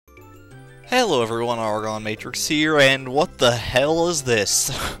Hello everyone, ArgonMatrix here, and what the hell is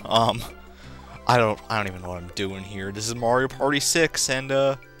this? I don't even know what I'm doing here. This is Mario Party 6, and,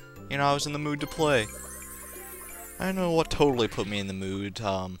 you know, I was in the mood to play. I don't know what totally put me in the mood.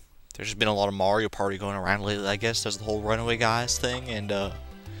 There's just been a lot of Mario Party going around lately, I guess. There's the whole Runaway Guys thing, and,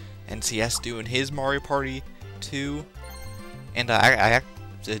 NCS doing his Mario Party 2. And,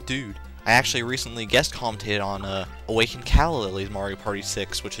 dude, I actually recently guest commented on, Awakened Calla Lily's Mario Party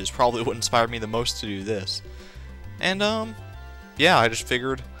 6, which is probably what inspired me the most to do this. And, yeah, I just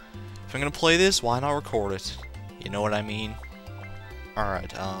figured, if I'm gonna play this, why not record it? You know what I mean?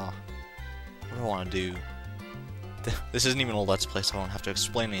 Alright, what do I want to do? This isn't even a Let's Play, so I don't have to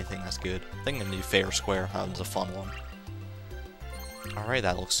explain anything. That's good. I think I'm gonna do Faire Square. That one's a fun one. Alright,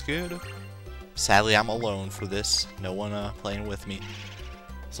 that looks good. Sadly, I'm alone for this. No one, playing with me.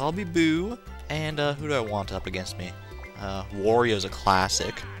 So I'll be Boo, and who do I want up against me? Wario's a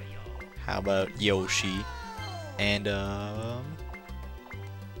classic. How about Yoshi? And yeah,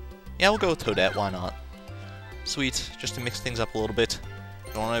 we'll go with Toadette, why not? Sweet, just to mix things up a little bit.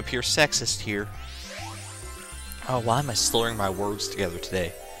 Don't want to appear sexist here. Oh, why am I slurring my words together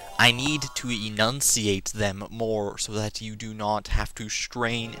today? I need to enunciate them more so that you do not have to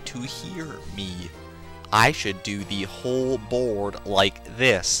strain to hear me. I should do the whole board like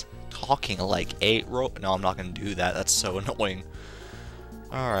this, talking like a No, I'm not gonna do that. That's so annoying.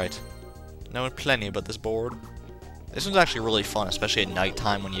 Alright. Knowing plenty about this board. This one's actually really fun, especially at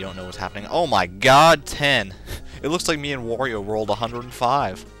nighttime when you don't know what's happening. Oh my god, 10! It looks like me and Wario rolled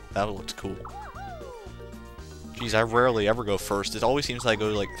 105. That looked cool. Jeez, I rarely ever go first. It always seems like I go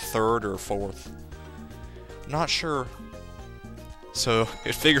like 3rd or 4th. I'm not sure. So,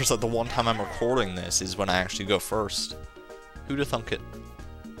 it figures that the one time I'm recording this is when I actually go first. Who'da thunk it?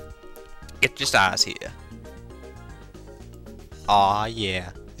 Get your eyes here. Aw,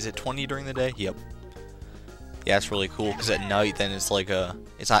 yeah. Is it 20 during the day? Yep. Yeah, it's really cool, because at night, then it's like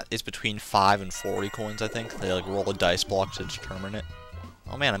it's between 5 and 40 coins, I think. They like roll a dice block to determine it.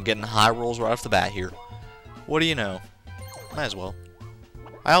 Oh man, I'm getting high rolls right off the bat here. What do you know? Might as well.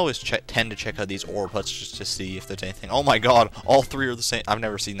 I always tend to check out these orb huts just to see if there's anything. Oh my god, all 3 are the same. I've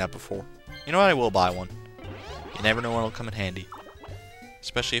never seen that before. You know what, I will buy one. You never know when it'll come in handy.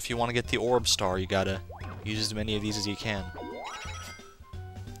 Especially if you want to get the orb star, you gotta use as many of these as you can.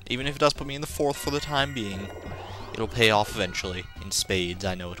 Even if it does put me in the 4th for the time being, it'll pay off eventually. In spades,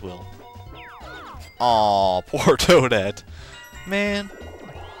 I know it will. Aw, poor Toadette. Man.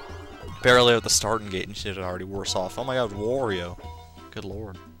 Barely at the starting gate and shit, already worse off. Oh my god, Wario. Good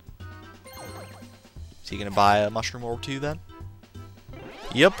lord. Is he gonna buy a mushroom orb too then?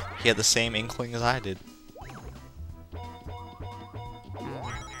 Yep, he had the same inkling as I did.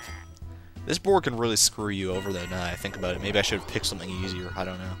 This board can really screw you over though, now that I think about it. Maybe I should have picked something easier, I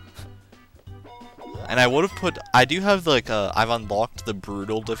don't know. And I would have put, I do have like, I've unlocked the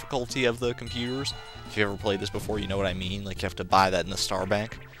brutal difficulty of the computers. If you ever played this before, you know what I mean. Like, you have to buy that in the star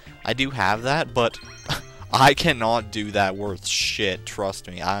bank. I do have that, but I cannot do that worth shit, trust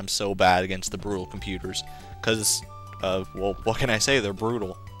me. I'm so bad against the brutal computers. Because, well, what can I say? They're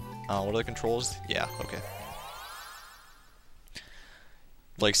brutal. What are the controls? Yeah, okay.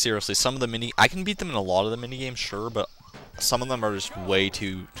 Like, seriously, some of the I can beat them in a lot of the minigames, sure, but some of them are just way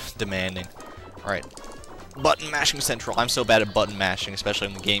too demanding. Alright. Button mashing central. I'm so bad at button mashing, especially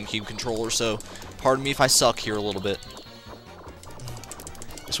on the GameCube controller, so pardon me if I suck here a little bit.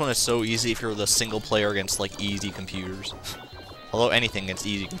 This one is so easy if you're the single player against, like, easy computers. Although anything against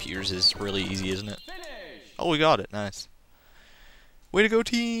easy computers is really easy, isn't it? Oh, we got it. Nice. Way to go,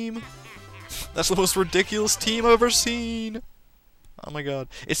 team! That's the most ridiculous team I've ever seen! Oh my god.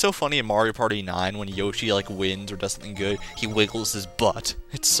 It's so funny in Mario Party 9 when Yoshi, like, wins or does something good, he wiggles his butt.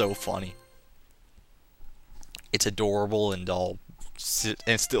 It's so funny. It's adorable and all, and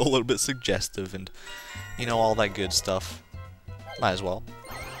it's still a little bit suggestive and, you know, all that good stuff. Might as well.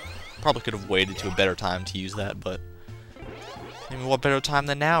 Probably could have waited to a better time to use that, but I mean, what better time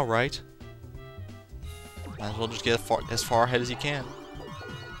than now, right? Might as well just get as far ahead as you can.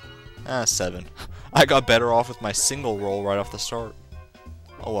 7. I got better off with my single roll right off the start.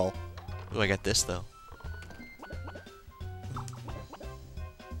 Oh well. Ooh, I get this though.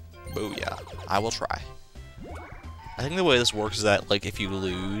 Booyah. I will try. I think the way this works is that, like, if you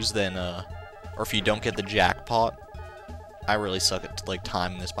lose, then, or if you don't get the jackpot, I really suck at, like,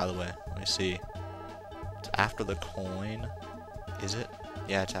 timing this, by the way. Let me see. It's after the coin. Is it?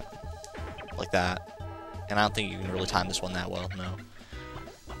 Yeah, it's after. Like that. And I don't think you can really time this one that well, no.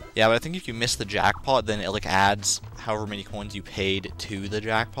 Yeah, but I think if you miss the jackpot, then it, like, adds however many coins you paid to the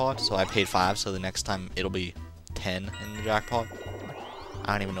jackpot. So I paid 5, so the next time it'll be 10 in the jackpot.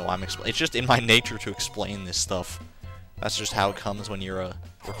 I don't even know why I'm explaining. It's just in my nature to explain this stuff. That's just how it comes when you're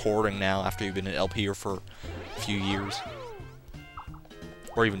recording now after you've been an LPer for a few years.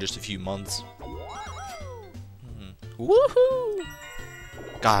 Or even just a few months. Woohoo!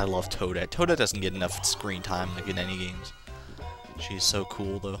 God, I love Toadette. Toadette doesn't get enough screen time like in any games. She's so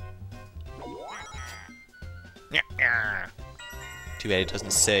cool though. Too bad it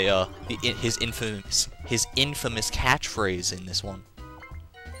doesn't say his infamous catchphrase in this one.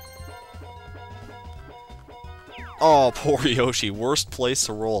 Oh, poor Yoshi. Worst place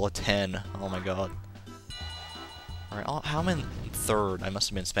to roll a 10. Oh my god. Alright, how am I in third? I must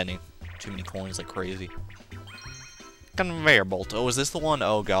have been spending too many coins like crazy. Conveyor belt. Oh, is this the one?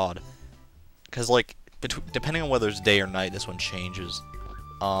 Oh god. Because, like, depending on whether it's day or night, this one changes.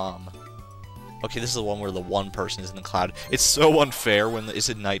 Okay, this is the one where the one person is in the cloud. It's so unfair when it's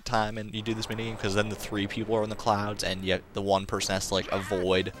at nighttime and you do this minigame, because then the 3 people are in the clouds, and yet the one person has to, like,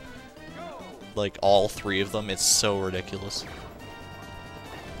 avoid, like, all 3 of them. It's so ridiculous.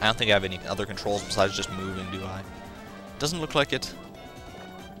 I don't think I have any other controls besides just moving, do I? Doesn't look like it.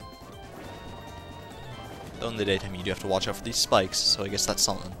 Though in the daytime you do have to watch out for these spikes, so I guess that's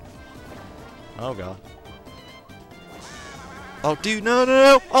something. Oh god. Oh dude, no, no,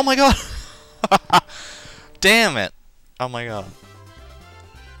 no! Oh my god! Damn it! Oh my god.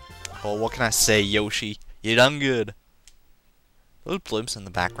 Well, what can I say, Yoshi? You done good. Those blimps in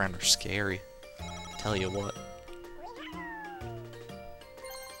the background are scary. Tell you what.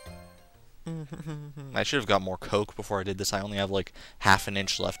 I should have got more Coke before I did this. I only have like half an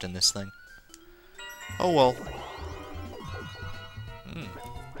inch left in this thing. Oh well.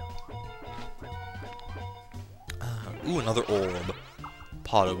 Ooh, another orb.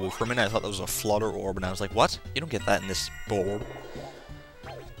 Potable. For a minute I thought that was a flutter orb, and I was like, what? You don't get that in this board.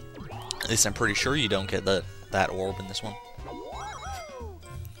 At least I'm pretty sure you don't get that orb in this one.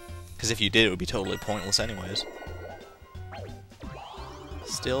 Because if you did, it would be totally pointless anyways.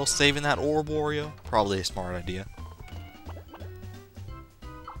 Still saving that orb, Wario? Probably a smart idea.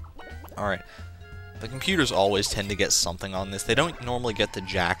 Alright. The computers always tend to get something on this. They don't normally get the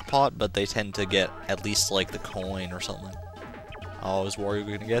jackpot, but they tend to get at least, like, the coin or something. Oh, is Wario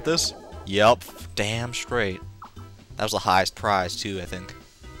gonna get this? Yup. Damn straight. That was the highest prize, too, I think.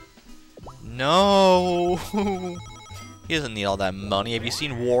 No! He doesn't need all that money. Have you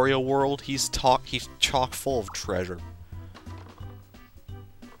seen Wario World? He's chock full of treasure.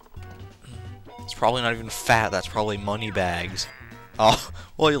 It's probably not even fat. That's probably money bags. Oh,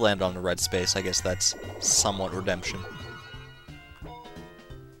 well, you land on the red space. I guess that's somewhat redemption.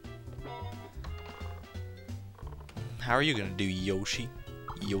 How are you gonna do, Yoshi?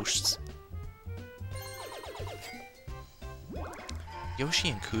 Yosh. Yoshi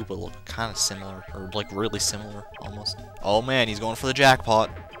and Koopa look kind of similar, or like really similar, almost. Oh man, he's going for the jackpot.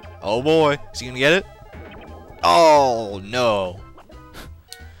 Oh boy, is he gonna get it? Oh no.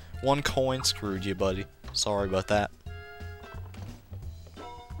 One coin screwed you, buddy. Sorry about that.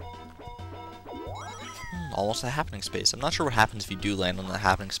 Almost a happening space. I'm not sure what happens if you do land on the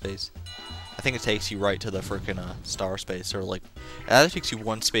happening space. I think it takes you right to the frickin' star space, or like, it either takes you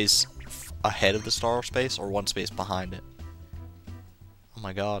one space ahead of the star space or one space behind it. Oh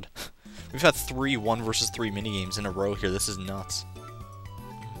my god. We've had 3 1 versus 3 minigames in a row here. This is nuts.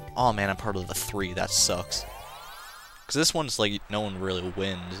 Oh man, I'm part of the 3. That sucks. Because this one's like, no one really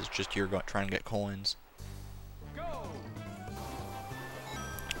wins. It's just you're trying to get coins.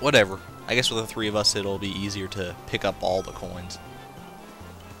 Whatever. I guess with the 3 of us, it'll be easier to pick up all the coins.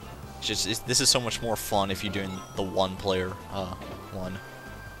 This is so much more fun if you're doing the one-player one.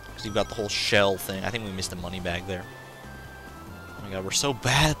 Because you've got the whole shell thing. I think we missed a money bag there. Oh my god, we're so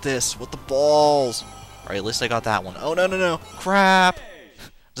bad at this with the balls. Alright, at least I got that one. Oh, no, no, no. Crap.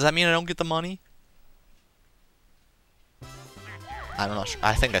 Does that mean I don't get the money? I'm not sure.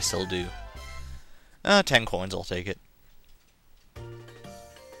 I think I still do. 10 coins, I'll take it.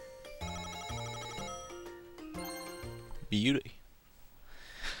 Beauty.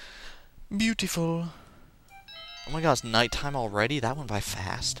 Beautiful. Oh my god, it's nighttime already? That went by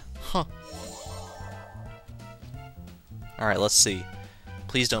fast. Huh. Alright, let's see.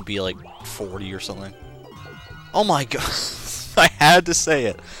 Please don't be like 40 or something. Oh my god. I had to say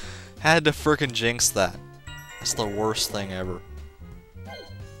it. Had to frickin' jinx that. That's the worst thing ever.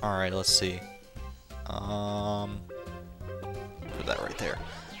 Alright, let's see. Put that right there.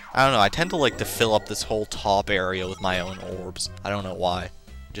 I don't know, I tend to like to fill up this whole top area with my own orbs. I don't know why.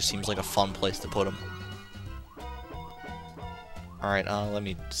 It just seems like a fun place to put them. Alright, let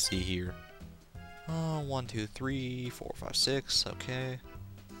me see here. 1, 2, 3, 4, 5, 6, okay.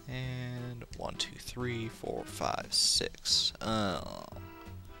 And 1, 2, 3, 4, 5, 6.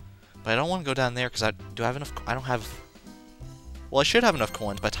 But I don't want to go down there because do I have enough? I don't have. Well, I should have enough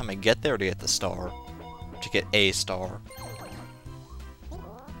coins by the time I get there to get the star, to get a star.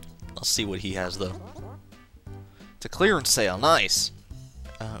 I'll see what he has though. It's a clearance sale, nice.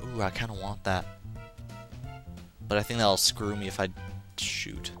 Ooh, I kind of want that, but I think that'll screw me if I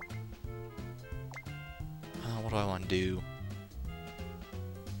shoot. What do I want to do?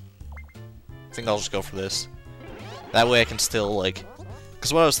 I think I'll just go for this. That way I can still, like...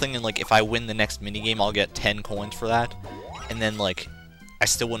 Because what I was thinking, like, if I win the next minigame, I'll get 10 coins for that. And then, like, I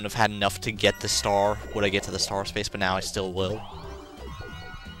still wouldn't have had enough to get the star, would I get to the star space, but now I still will.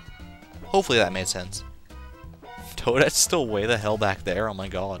 Hopefully that made sense. Toadette's still way the hell back there, oh my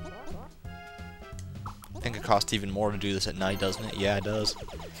god. I think it costs even more to do this at night, doesn't it? Yeah, it does.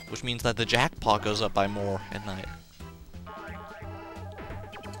 Which means that the jackpot goes up by more at night.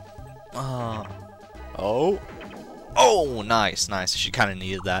 Oh! Oh, nice, nice. She kind of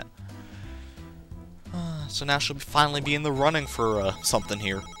needed that. So now she'll finally be in the running for something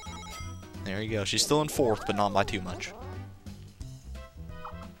here. There you go. She's still in 4th, but not by too much.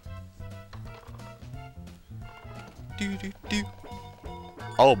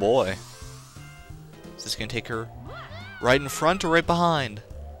 Oh boy. Is this gonna take her right in front or right behind?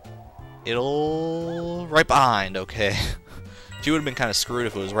 It'll... right behind, okay. She would have been kind of screwed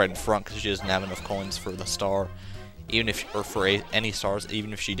if it was right in front because she doesn't have enough coins for the star. Even if, or for any stars,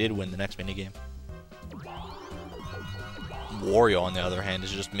 even if she did win the next minigame. Wario, on the other hand,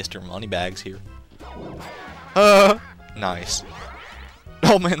 is just Mr. Moneybags here. Nice.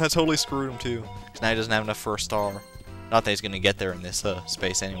 Oh man, that totally screwed him too. Because now he doesn't have enough for a star. Not that he's going to get there in this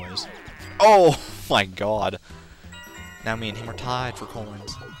space anyways. Oh my god. Now me and him are tied for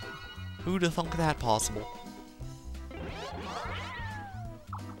coins. Who'd have thunk that possible?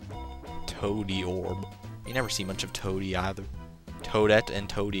 Toady Orb. You never see much of Toady either. Toadette and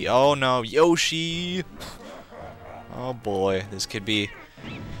Toady. Oh no, Yoshi! Oh boy, this could be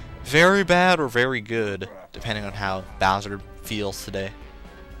very bad or very good, depending on how Bowser feels today.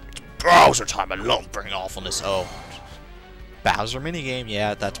 It's Bowser time, I love bringing awfulness. Oh. Bowser minigame,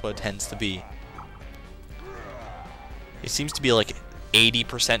 yeah, that's what it tends to be. It seems to be like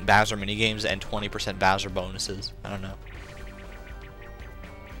 80% Bowser minigames and 20% Bowser bonuses. I don't know.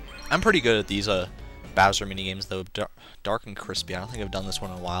 I'm pretty good at these Bowser minigames though. Dark and Crispy. I don't think I've done this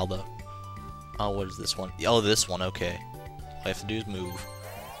one in a while though. Oh, what is this one? Oh, this one. Okay. All I have to do is move.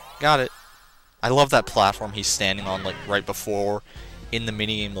 Got it. I love that platform he's standing on, like right before in the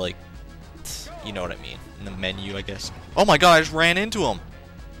minigame. Like, you know what I mean? In the menu, I guess. Oh my god! I just ran into him.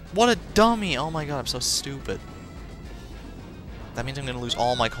 What a dummy! Oh my god! I'm so stupid. That means I'm gonna lose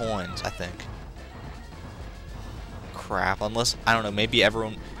all my coins. I think. Crap. Unless I don't know. Maybe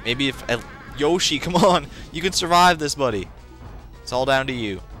everyone. Maybe if Yoshi, come on! You can survive this, buddy. It's all down to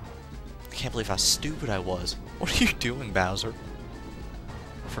you. I can't believe how stupid I was. What are you doing, Bowser?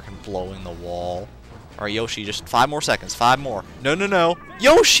 Freaking blowing the wall. Alright, Yoshi, just 5 more seconds. 5 more. No, no, no.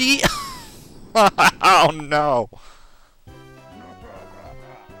 Yoshi! Oh, no.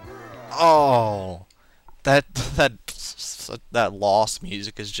 Oh. That lost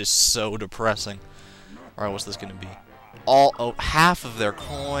music is just so depressing. Alright, what's this gonna be? Half of their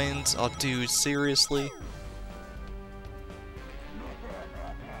coins. Oh, dude, seriously?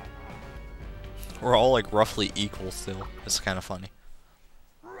 We're all like roughly equal still. It's kind of funny.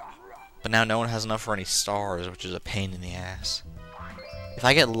 But now no one has enough for any stars, which is a pain in the ass. If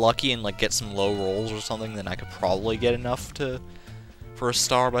I get lucky and like get some low rolls or something, then I could probably get enough for a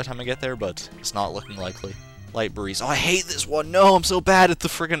star by the time I get there, but it's not looking likely. Light breeze. Oh, I hate this one. No, I'm so bad at the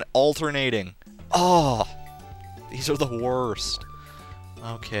friggin' alternating. Oh, these are the worst.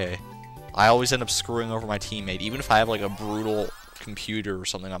 Okay. I always end up screwing over my teammate, even if I have like a brutal computer or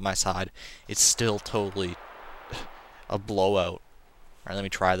something on my side. It's still totally a blowout. Alright, let me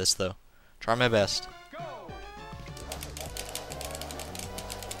try this though. Try my best.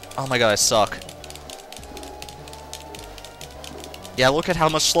 Oh my god, I suck. Yeah, look at how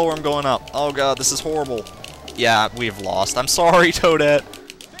much slower I'm going up. Oh god, this is horrible. Yeah, we've lost. I'm sorry, Toadette.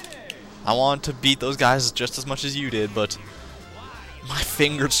 I wanted to beat those guys just as much as you did, but my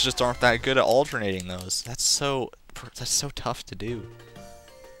fingers just aren't that good at alternating those. That's so tough to do.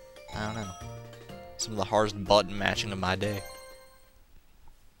 I don't know. Some of the hardest button matching of my day.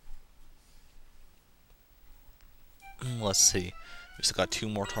 Let's see. We still got 2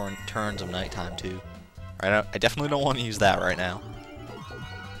 more turns of nighttime too. Right, I definitely don't want to use that right now.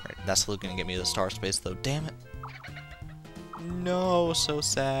 Right, that's still gonna get me to the star space though. Damn it! No, so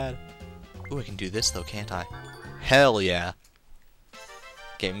sad. Ooh, I can do this though, can't I? Hell yeah!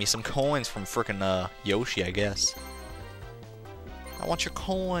 Gave me some coins from frickin' Yoshi, I guess. I want your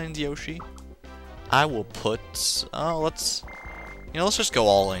coins, Yoshi. I will put, let's just go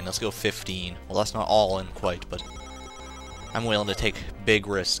all in. Let's go 15. Well, that's not all in quite, but I'm willing to take big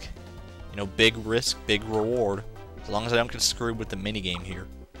risk. You know, big risk, big reward. As long as I don't get screwed with the minigame here.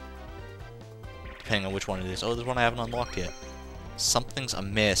 Depending on which one it is. Oh, there's one I haven't unlocked yet. Something's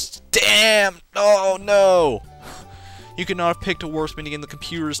amiss. Damn! Oh, no! You could not have picked a worse minigame. The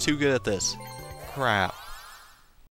computer is too good at this. Crap.